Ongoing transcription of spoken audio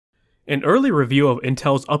An early review of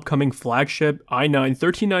Intel's upcoming flagship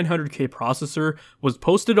i9-13900K processor was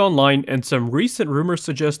posted online, and some recent rumors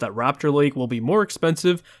suggest that Raptor Lake will be more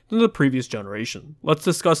expensive than the previous generation. Let's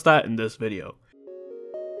discuss that in this video.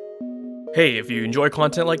 Hey, if you enjoy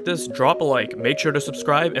content like this, drop a like, make sure to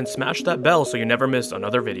subscribe, and smash that bell so you never miss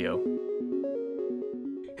another video.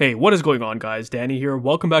 Hey, what is going on guys, Danny here,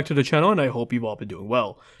 welcome back to the channel and I hope you've all been doing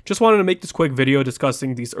well. Just wanted to make this quick video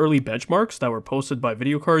discussing these early benchmarks that were posted by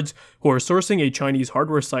video cards who are sourcing a Chinese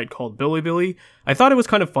hardware site called Bilibili. I thought it was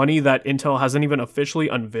kind of funny that Intel hasn't even officially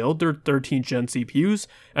unveiled their 13th gen CPUs,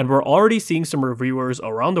 and we're already seeing some reviewers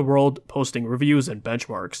around the world posting reviews and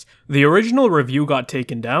benchmarks. The original review got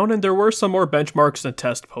taken down and there were some more benchmarks and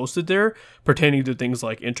tests posted there pertaining to things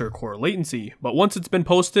like inter-core latency, but once it's been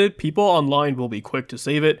posted, people online will be quick to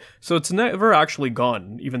save it, so it's never actually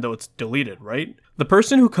gone, even though it's deleted, right? The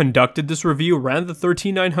person who conducted this review ran the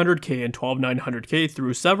 13900K and 12900K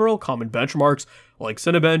through several common benchmarks like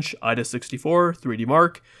Cinebench, IDA64, 3D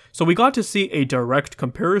Mark, so we got to see a direct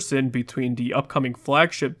comparison between the upcoming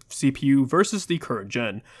flagship CPU versus the current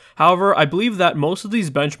gen. However, I believe that most of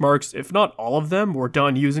these benchmarks, if not all of them, were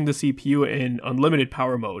done using the CPU in unlimited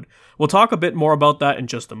power mode. We'll talk a bit more about that in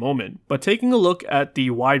just a moment, but taking a look at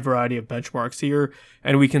the wide variety of benchmarks here,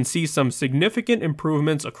 and we can see some significant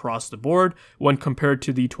improvements across the board when compared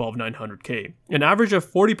to the 12900K. An average of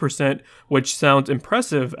 40%, which sounds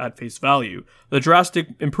impressive at face value. The drastic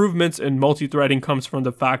improvements in multi-threading comes from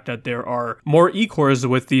the fact that there are more E-cores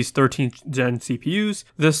with these 13th gen CPUs.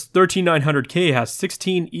 This 13900K has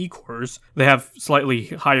 16 E-cores, they have slightly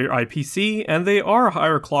higher IPC, and they are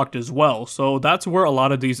higher clocked as well, so that's where a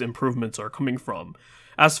lot of these improvements are coming from.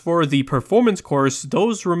 As for the performance cores,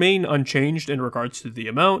 those remain unchanged in regards to the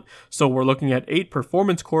amount, so we're looking at 8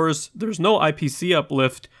 performance cores, there's no IPC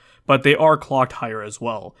uplift, but they are clocked higher as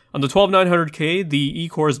well. On the 12900K, the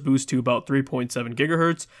E-cores boost to about 3.7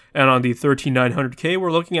 GHz, and on the 13900K,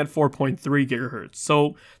 we're looking at 4.3 GHz,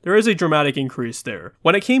 so there is a dramatic increase there.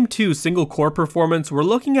 When it came to single core performance, we're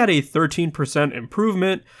looking at a 13%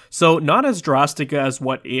 improvement, so not as drastic as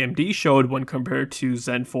what AMD showed when compared to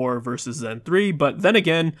Zen 4 versus Zen 3, but then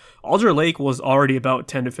again, Alder Lake was already about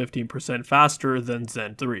 10 to 15% faster than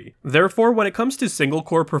Zen 3. Therefore, when it comes to single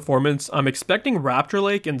core performance, I'm expecting Raptor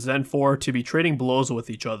Lake and Zen 4 to be trading blows with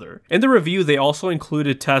each other. In the review, they also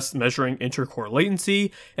included tests measuring inter-core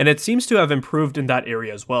latency, and it seems to have improved in that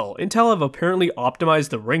area as well. Intel have apparently optimized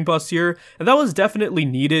the ring bus here, and that was definitely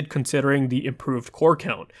needed considering the improved core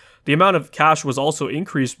count. The amount of cache was also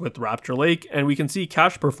increased with Raptor Lake, and we can see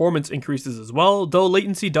cache performance increases as well, though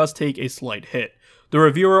latency does take a slight hit. The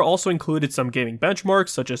reviewer also included some gaming benchmarks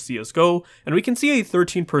such as CSGO, and we can see a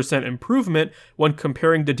 13% improvement when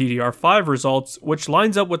comparing the DDR5 results, which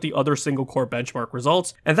lines up with the other single-core benchmark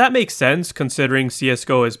results, and that makes sense considering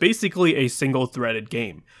CSGO is basically a single-threaded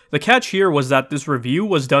game. The catch here was that this review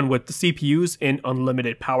was done with the CPUs in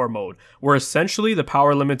unlimited power mode, where essentially the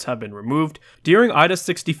power limits have been removed. During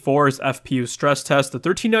IDA64's FPU stress test, the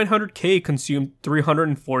 13900K consumed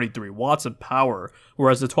 343 watts of power,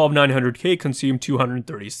 whereas the 12900K consumed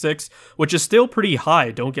 236, which is still pretty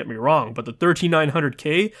high, don't get me wrong, but the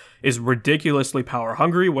 13900K is ridiculously power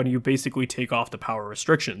hungry when you basically take off the power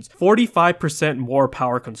restrictions. 45% more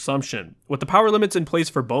power consumption. With the power limits in place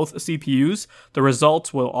for both CPUs, the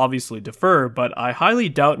results will obviously differ, but I highly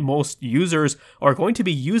doubt most users are going to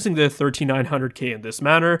be using the 13900K in this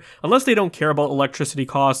manner, unless they don't care about electricity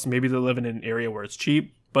costs, maybe they live in an area where it's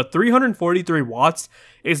cheap. But 343 watts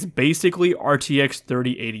is basically RTX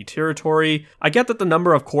 3080 territory. I get that the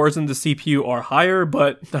number of cores in the CPU are higher,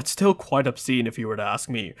 but that's still quite obscene if you were to ask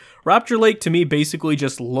me. Raptor Lake to me basically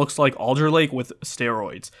just looks like Alder Lake with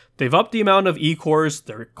steroids. They've upped the amount of E-cores,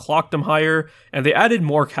 they clocked them higher, and they added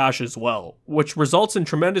more cache as well, which results in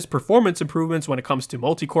tremendous performance improvements when it comes to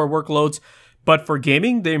multi-core workloads. But for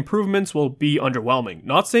gaming, the improvements will be underwhelming.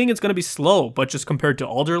 Not saying it's going to be slow, but just compared to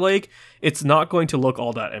Alder Lake, it's not going to look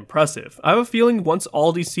all that impressive. I have a feeling once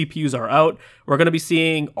all these CPUs are out, we're going to be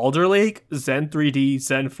seeing Alder Lake, Zen 3D,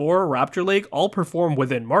 Zen 4, Raptor Lake all perform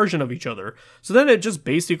within margin of each other. So then it just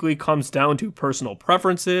basically comes down to personal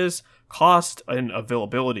preferences, cost, and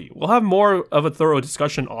availability. We'll have more of a thorough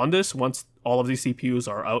discussion on this once all of these CPUs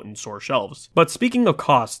are out in store shelves. But speaking of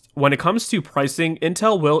cost, when it comes to pricing,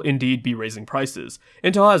 Intel will indeed be raising prices.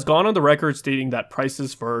 Intel has gone on the record stating that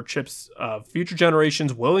prices for chips of future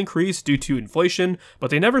generations will increase due to inflation, but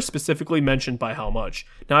they never specifically mentioned by how much.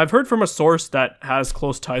 Now, I've heard from a source that has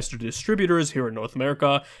close ties to distributors here in North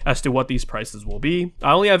America as to what these prices will be.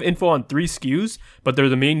 I only have info on 3 SKUs, but they're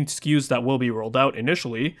the main SKUs that will be rolled out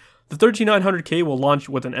initially. The 13900K will launch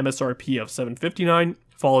with an MSRP of $759.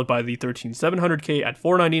 followed by the 13700K at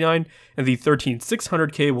 $499, and the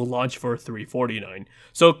 13600K will launch for $349.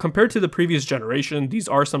 So compared to the previous generation, these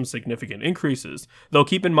are some significant increases. Though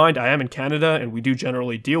keep in mind I am in Canada and we do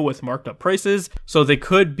generally deal with marked up prices, so they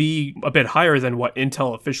could be a bit higher than what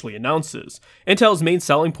Intel officially announces. Intel's main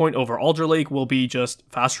selling point over Alder Lake will be just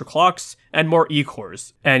faster clocks and more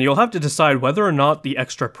E-cores, and you'll have to decide whether or not the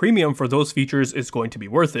extra premium for those features is going to be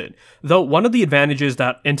worth it. Though one of the advantages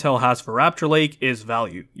that Intel has for Raptor Lake is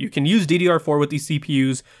value. You can use DDR4 with these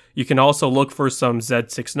CPUs. You can also look for some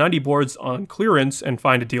Z690 boards on clearance and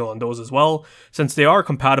find a deal on those as well, since they are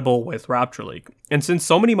compatible with Raptor Lake. And since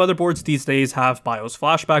so many motherboards these days have BIOS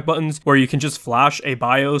flashback buttons, where you can just flash a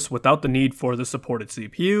BIOS without the need for the supported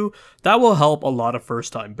CPU, that will help a lot of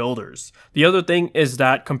first-time builders. The other thing is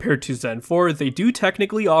that compared to Zen 4, they do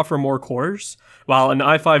technically offer more cores. While an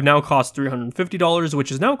i5 now costs $350,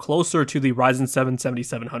 which is now closer to the Ryzen 7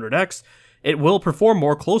 7700X, it will perform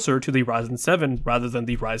more closer to the Ryzen 7 rather than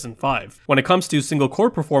the Ryzen 5. When it comes to single core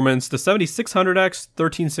performance, the 7600X,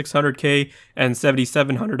 13600K, and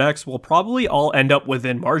 7700X will probably all end up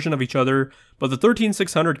within margin of each other, but the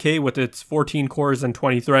 13600K with its 14 cores and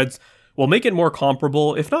 20 threads will make it more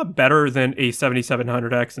comparable, if not better, than a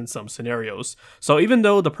 7700X in some scenarios. So even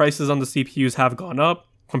though the prices on the CPUs have gone up,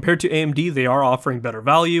 compared to AMD, they are offering better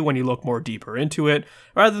value when you look more deeper into it,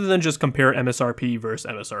 rather than just compare MSRP versus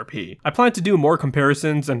MSRP. I plan to do more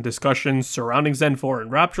comparisons and discussions surrounding Zen 4 and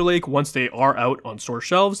Raptor Lake once they are out on store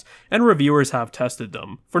shelves and reviewers have tested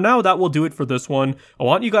them. For now, that will do it for this one. I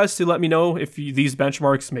want you guys to let me know if these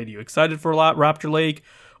benchmarks made you excited for Raptor Lake,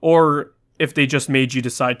 or if they just made you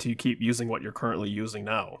decide to keep using what you're currently using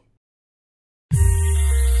now.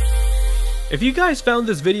 If you guys found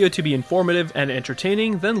this video to be informative and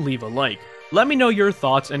entertaining, then leave a like. Let me know your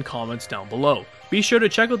thoughts and comments down below. Be sure to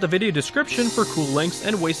check out the video description for cool links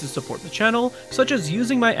and ways to support the channel, such as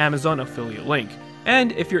using my Amazon affiliate link.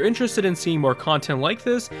 And if you're interested in seeing more content like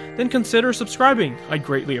this, then consider subscribing. I'd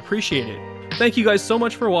greatly appreciate it. Thank you guys so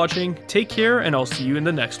much for watching, take care, and I'll see you in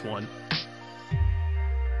the next one.